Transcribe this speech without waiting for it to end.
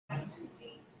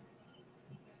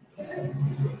Hello,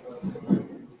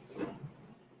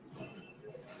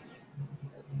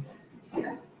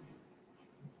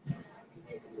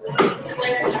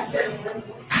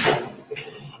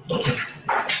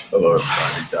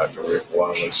 everybody. Dr. Marion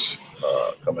Wallace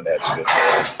coming at you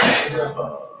again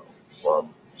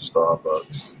from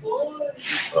Starbucks.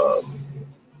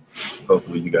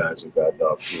 Hopefully, you guys have gotten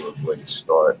off to a great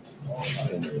start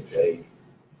in your day.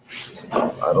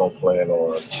 I don't plan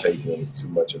on taking too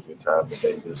much of your time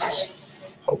today. This is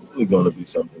hopefully going to be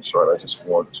something short. I just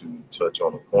want to touch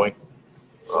on a point.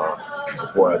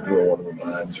 Before I do, I want to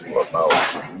remind you about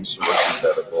the resources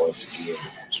that are going to be in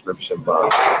the description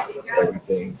box.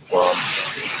 Everything from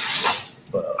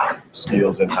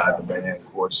skills and high demand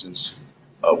courses,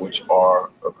 which are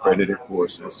accredited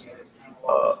courses,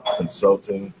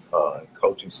 consulting and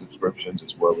coaching subscriptions,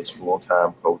 as well as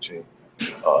full-time coaching,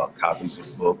 copies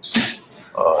of books,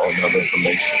 and other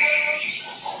information.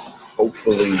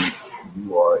 Hopefully,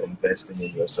 you are investing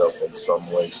in yourself in some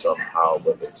way, somehow,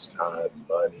 whether it's time,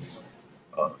 money,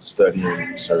 studying,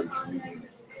 research, reading.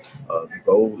 The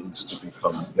goal is to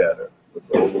become better. The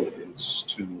goal is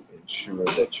to ensure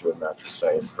that you're not the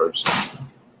same person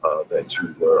that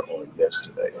you were on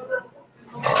yesterday.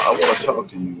 I want to talk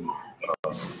to you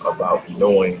about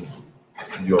knowing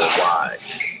your why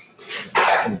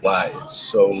and why it's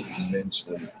so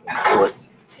immensely important.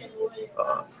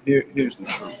 Here's the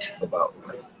truth about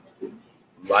life.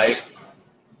 Life,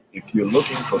 if you're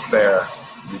looking for fair,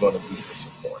 you're going to be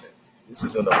disappointed. This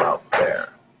isn't about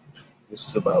fair. This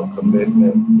is about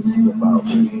commitment. This is about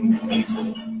being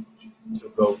able to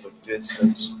go the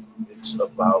distance. It's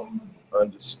about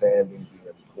understanding the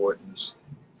importance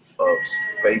of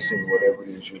facing whatever it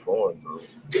is you're going through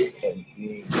and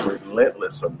being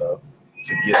relentless enough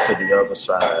to get to the other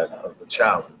side of the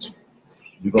challenge.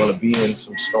 You're going to be in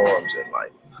some storms in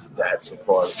life. That's a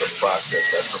part of the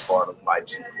process. That's a part of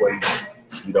life's equation.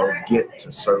 You don't get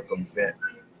to circumvent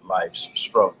life's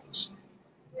struggles.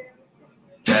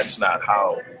 That's not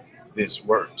how this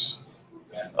works.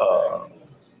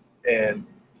 And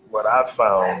what I've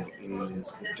found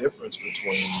is the difference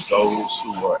between those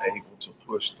who are able to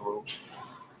push through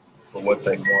for what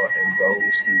they want and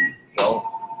those who don't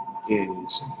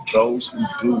is those who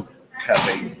do have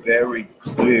a very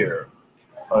clear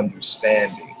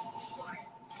understanding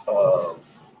of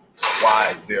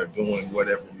why they're doing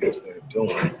whatever it is they're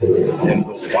doing. And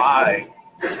the why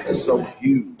is so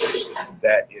huge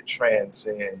that it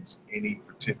transcends any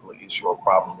particular issue or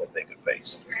problem that they could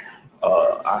face.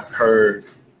 I've heard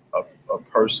a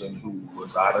person who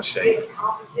was out of shape,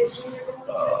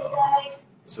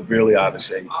 severely out of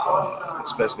shape,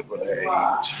 especially for their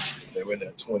age. They were in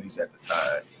their 20s at the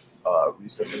time,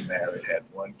 recently married, had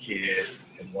one kid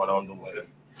and one on the way,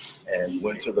 and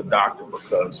went to the doctor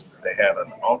because they had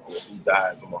an uncle who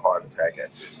died from a heart attack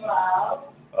at 50.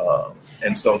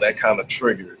 And so that kind of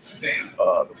triggered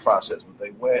the process. But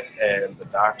they went and the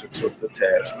doctor took the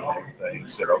test and everything,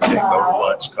 said, okay, go to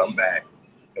lunch, come back.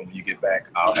 And when you get back,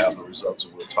 I'll have the results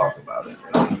and we'll talk about it.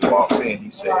 And when he walks in, he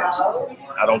says,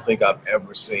 I don't think I've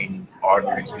ever seen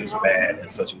arteries this bad in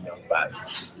such a young body.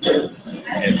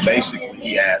 And basically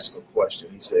he asked a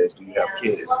question. He says, do you have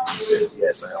kids? He said,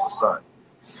 yes, I have a son.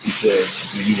 He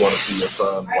says, do you want to see your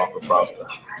son walk across the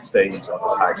stage on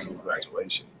his high school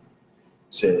graduation?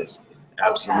 He says,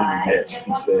 absolutely yes.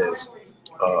 He says,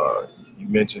 you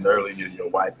mentioned earlier your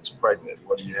wife is pregnant.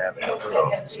 What do you have in her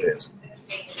girl? He says,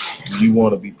 do you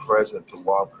want to be present to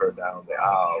walk her down the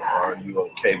aisle, or are you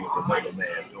okay with another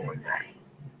man doing that?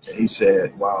 And he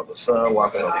said, while the son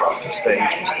walking across the stage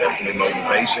was definitely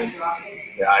motivation,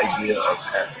 the idea of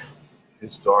having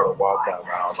his daughter walk down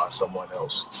the aisle by someone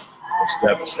else was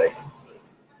devastating.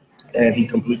 And he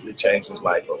completely changed his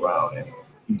life around, and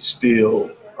he's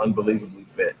still unbelievably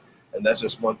fit. And that's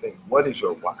just one thing. What is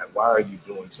your why? Why are you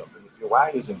doing something? If your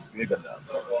why isn't big enough,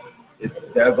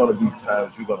 there are going to be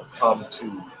times you're going to come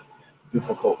to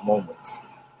difficult moments.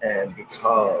 And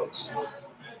because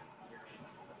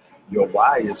your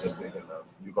why isn't big enough,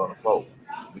 you're going to fold.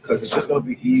 Because it's just going to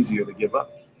be easier to give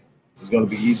up. It's going to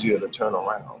be easier to turn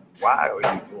around. Why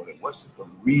are you doing it? What's the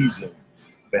reason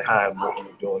behind what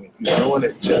you're doing? If you're doing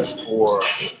it just for,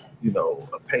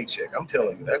 a paycheck, I'm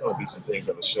telling you, there are going to be some things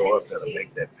that will show up that'll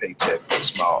make that paycheck look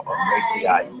small, or make the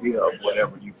idea of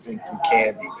whatever you think you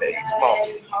can be paid small.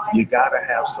 You got to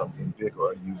have something bigger.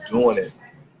 Are you doing it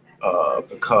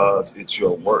because it's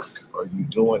your work? Are you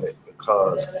doing it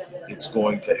because it's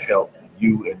going to help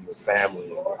you and your family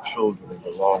and your children in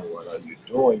the long run? Are you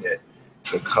doing it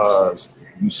because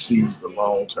you see the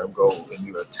long-term goal and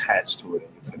you're attached to it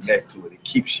and you connect to it. It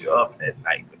keeps you up at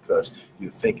night because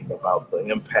you're thinking about the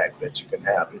impact that you can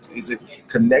have. Is it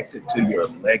connected to your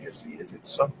legacy? Is it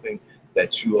something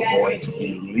that you are going to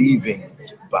be leaving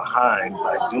behind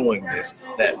by doing this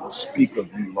that will speak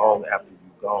of you long after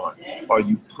you're gone? Are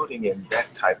you putting in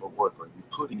that type of work? Are you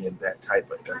putting in that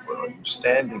type of effort? Are you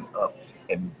standing up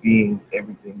and being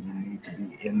everything you need to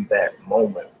be in that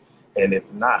moment? And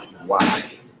if not,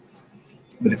 why?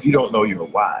 But if you don't know your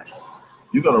why,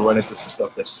 you're going to run into some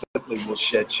stuff that simply will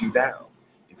shut you down.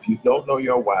 If you don't know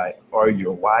your why, or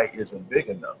your why isn't big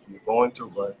enough, you're going to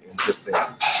run into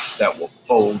things that will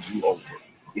fold you over.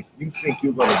 If you think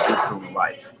you're going to get through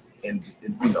life and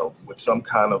with some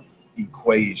kind of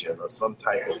equation or some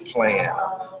type of plan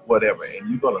or whatever, and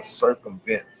you're going to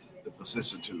circumvent the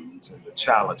vicissitudes and the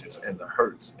challenges and the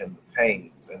hurts and the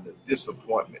pains and the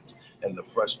disappointments and the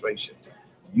frustrations,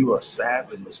 you are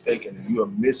sadly mistaken and you are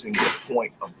missing the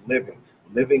point of living.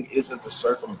 Living isn't the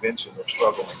circumvention of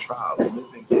struggle and trial.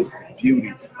 Living is the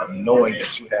beauty of knowing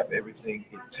that you have everything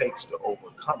it takes to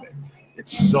overcome it.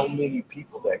 It's so many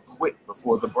people that quit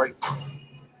before the breakthrough.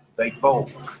 They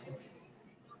fold.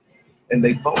 And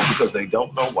they fold because they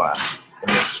don't know why and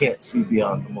they can't see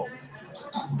beyond the moment.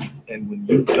 And when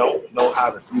you don't know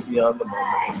how to see beyond the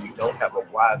moment and you don't have a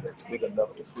why that's big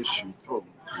enough to push you through,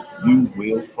 you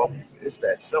will fold. It's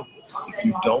that simple. If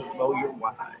you don't know your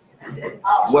why,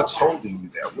 what's holding you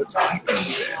there? What's keeping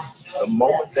you there? The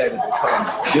moment that it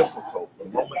becomes difficult, the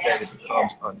moment that it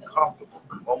becomes uncomfortable,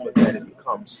 the moment that it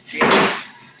becomes scary,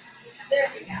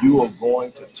 you are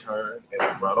going to turn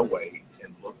and run away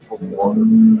and look for more.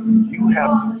 You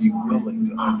have to be willing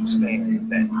to understand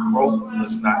that growth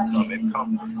does not come in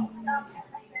comfort.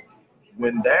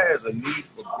 When there is a need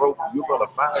for growth, you're going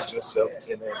to find yourself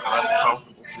in an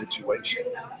uncomfortable situation.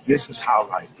 This is how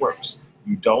life works.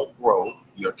 You don't grow.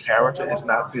 Your character is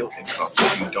not built in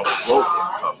comfort. You don't grow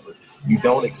in comfort. You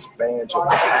don't expand your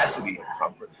capacity in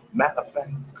comfort. Matter of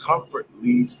fact, comfort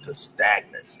leads to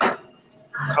stagnancy.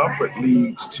 Comfort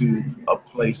leads to a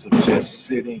place of just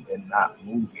sitting and not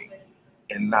moving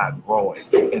and not growing.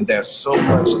 And there's so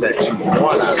much that you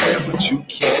want out there, but you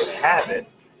can't have it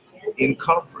in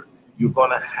comfort. You're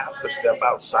going to have to step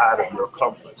outside of your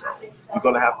comfort zone. You're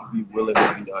going to have to be willing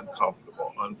to be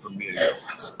uncomfortable, unfamiliar.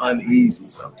 It's uneasy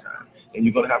sometimes. And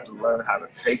you're going to have to learn how to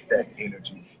take that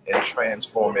energy and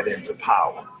transform it into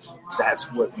power.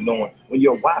 That's what knowing. When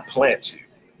your why plants you,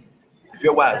 if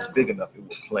your why is big enough, it will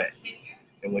plant you.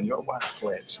 And when your why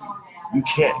plants you, you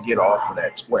can't get off of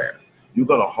that square. You're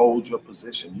going to hold your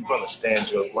position. You're going to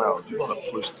stand your ground. You're going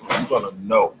to push through. You're going to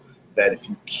know that if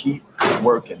you keep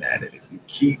working at it, if you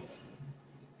keep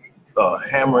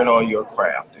hammering on your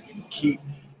craft, if you keep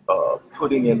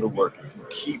putting in the work, if you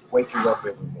keep waking up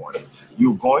every morning,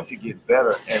 you're going to get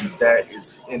better, and there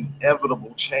is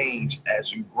inevitable change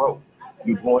as you grow.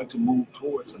 You're going to move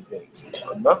towards some things.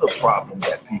 Another problem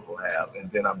that people have, and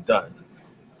then I'm done,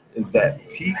 is that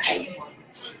people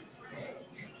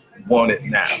want it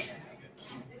now.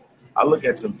 I look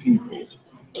at some people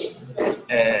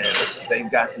and they've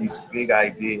got these big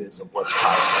ideas of what's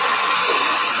possible,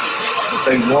 but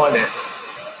they want it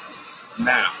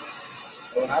now.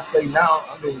 And when I say now,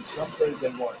 I mean some things they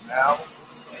want now.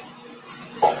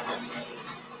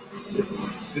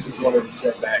 This is one of the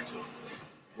setbacks of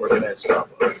working at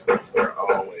Starbucks. We're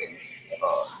always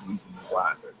using the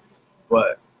winder.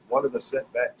 But one of the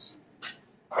setbacks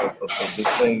of this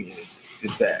thing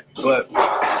is that, but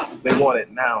they want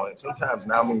it now, and sometimes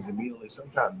now means immediately,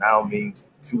 sometimes now means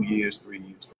 2 years, 3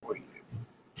 years, 4 years.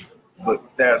 But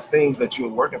there are things that you're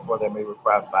working for that may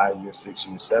require 5 years, 6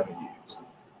 years, 7 years.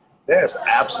 There's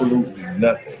absolutely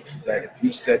nothing that if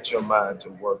you set your mind to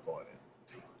work on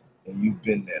it, and you've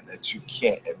been there, that you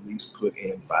can't at least put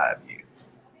in 5 years.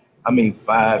 I mean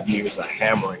 5 years of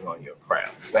hammering on your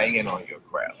craft, banging on your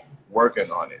craft,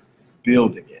 working on it,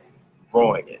 building it,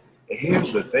 growing it. And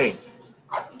here's the thing.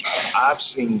 I've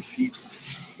seen people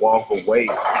walk away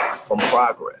from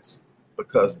progress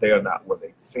because they're not where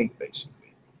they think they should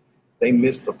be. They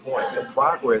miss the point. The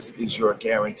progress is your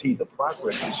guarantee. The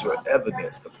progress is your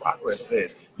evidence. The progress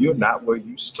says you're not where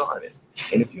you started.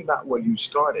 And if you're not where you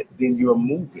started, then you're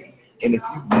moving. And if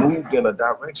you've moved in a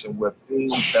direction where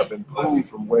things have improved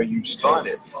from where you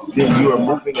started, then you are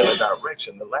moving in a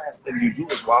direction. The last thing you do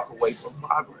is walk away from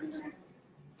progress.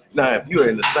 Now, if you're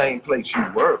in the same place you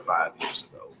were 5 years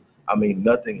ago, I mean,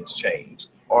 nothing has changed,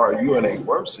 or you're in a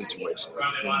worse situation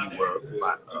than you were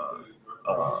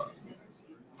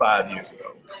 5 years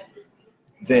ago,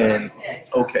 then,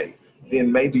 okay,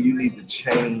 then maybe you need to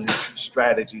change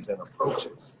strategies and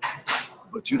approaches,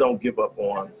 but you don't give up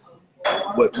on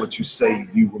what you say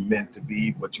you were meant to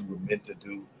be, what you were meant to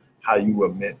do, how you were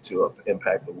meant to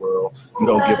impact the world. You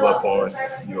don't give up on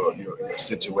your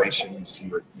situations,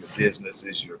 your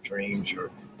businesses, your dreams,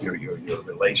 your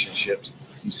relationships.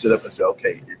 You sit up and say,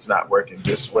 okay, it's not working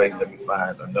this way. Let me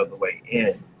find another way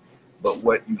in. But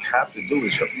what you have to do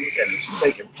is, and if you're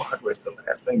making progress, the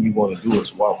last thing you want to do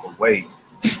is walk away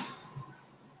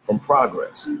from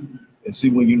progress. And see,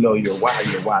 when you know your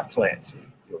why plants you.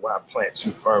 Your why plants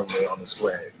you firmly on the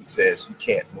square. He says you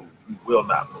can't move. You will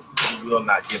not move. You will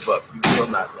not give up. You will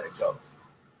not let go.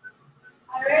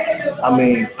 I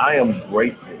mean, I am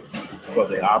grateful for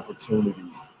the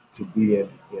opportunity to be in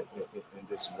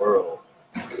this world.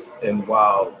 And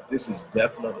while this is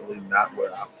definitely not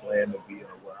where I plan to be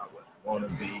or where I would want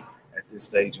to be at this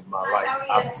stage of my life,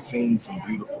 I've seen some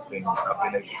beautiful things.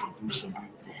 I've been able to do some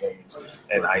beautiful things,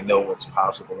 and I know what's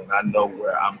possible, and I know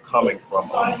where I'm coming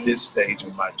from on this stage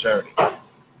of my journey.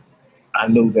 I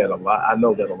know that a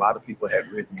lot of people had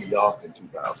written me off in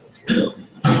 2012.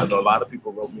 I know a lot of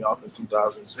people wrote me off in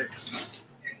 2006,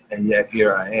 and yet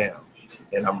here I am,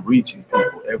 and I'm reaching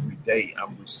people every day.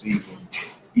 I'm receiving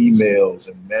emails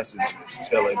and messages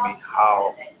telling me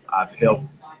how I've helped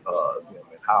them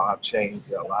and how I've changed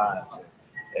their lives,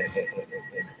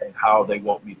 and how they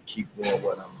want me to keep doing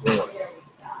what I'm doing.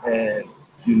 And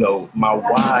you know, my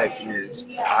why is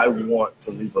I want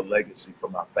to leave a legacy for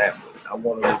my family. I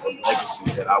want to leave a legacy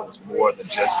that I was more than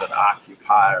just an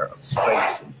occupier of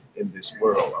space in this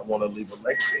world. I want to leave a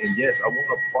legacy. And yes, I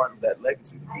want a part of that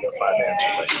legacy to be a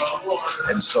financial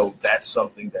legacy. And so that's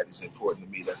something that is important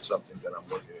to me. That's something that I'm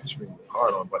working extremely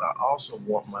hard on. But I also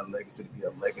want my legacy to be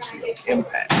a legacy of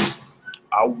impact.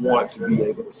 I want to be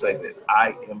able to say that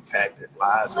I impacted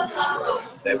lives in this world,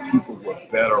 that people were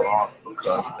better off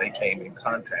because they came in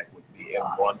contact with me in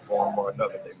one form or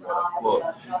another. They read a book,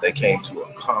 they came to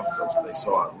a conference, they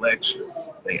saw a lecture,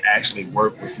 they actually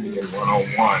worked with me in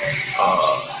one-on-one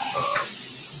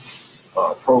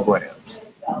programs.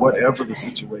 Whatever the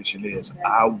situation is,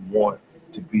 I want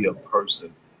to be a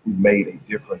person who made a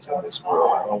difference in this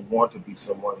world. I don't want to be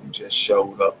someone who just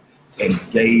showed up and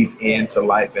gave into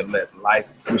life and let life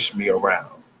push me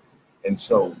around. And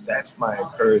so that's my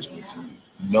encouragement to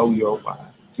you. Know your why.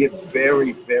 Get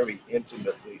very, very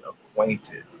intimately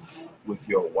acquainted with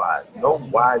your why. Know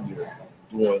why you're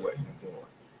doing what you're doing.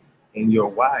 And your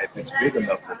why, if it's big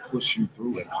enough, will push you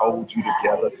through and hold you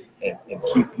together and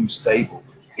keep you stable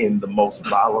in the most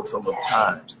volatile of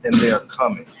times. And they're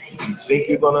coming. If you think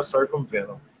you're going to circumvent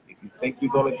them, if you think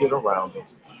you're going to get around them,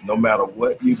 no matter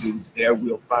what you do, there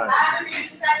will find you.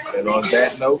 And on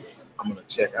that note, I'm going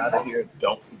to check out of here.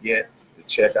 Don't forget to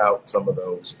check out some of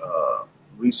those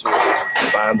resources.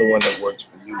 Find the one that works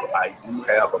for you. I do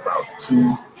have about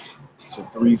 2 to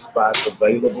 3 spots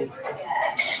available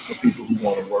for people who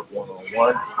want to work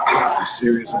one-on-one. If you're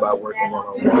serious about working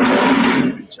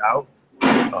one-on-one, reach out.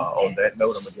 On that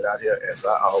note, I'm going to get out here. As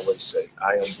I always say,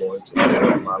 I am going to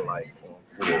live my life on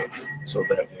full so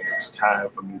that when it's time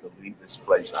for me to leave this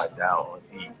place, I down on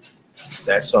E.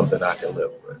 That's something I can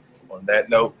live with. On that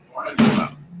note, I'm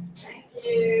out.